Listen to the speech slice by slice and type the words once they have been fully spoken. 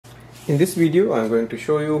In this video, I am going to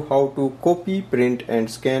show you how to copy, print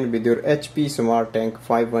and scan with your HP Smart Tank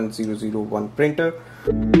 51001 printer.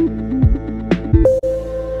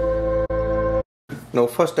 Now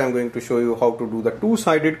first I am going to show you how to do the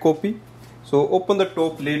two-sided copy. So open the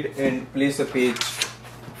top lid and place a page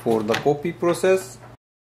for the copy process.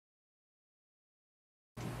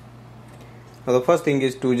 Now the first thing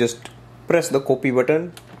is to just press the copy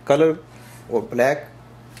button, color or black.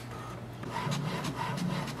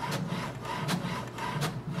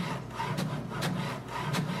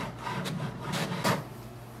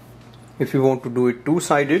 If you want to do it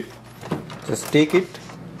two-sided, just take it,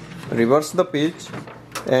 reverse the page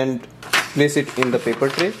and place it in the paper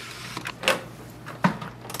tray.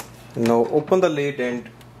 Now open the lid and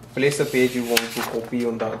place a page you want to copy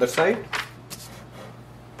on the other side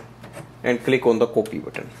and click on the copy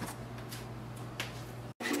button.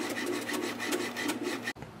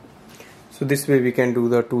 So this way we can do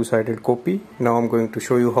the two-sided copy. Now I'm going to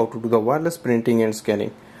show you how to do the wireless printing and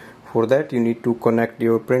scanning. For that you need to connect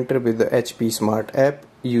your printer with the HP Smart app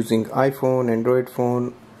using iPhone, Android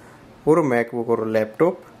phone or a MacBook or a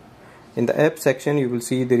laptop. In the app section you will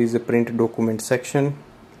see there is a print document section,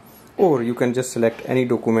 or you can just select any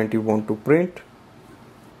document you want to print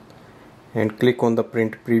and click on the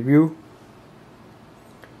print preview.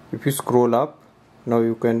 If you scroll up, now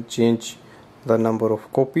you can change the number of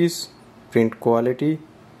copies, print quality,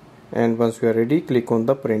 and once you are ready, click on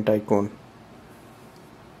the print icon.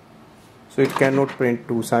 So it cannot print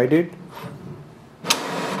two-sided.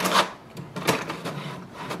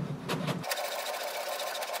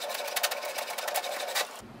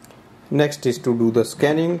 Next is to do the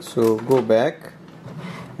scanning. So go back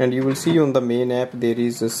and you will see on the main app there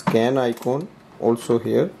is a scan icon also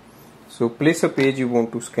here. So place a page you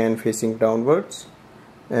want to scan facing downwards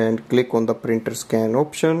and click on the printer scan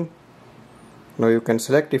option. Now you can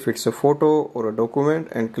select if it's a photo or a document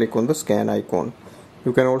and click on the scan icon.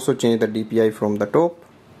 You can also change the DPI from the top.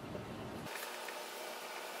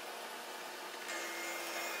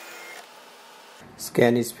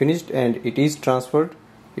 Scan is finished and it is transferred.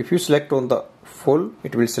 If you select on the full,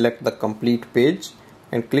 it will select the complete page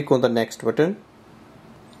and click on the next button.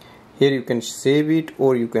 Here you can save it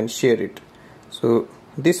or you can share it. So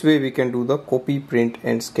this way we can do the copy, print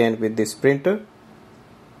and scan with this printer.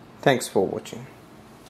 Thanks for watching.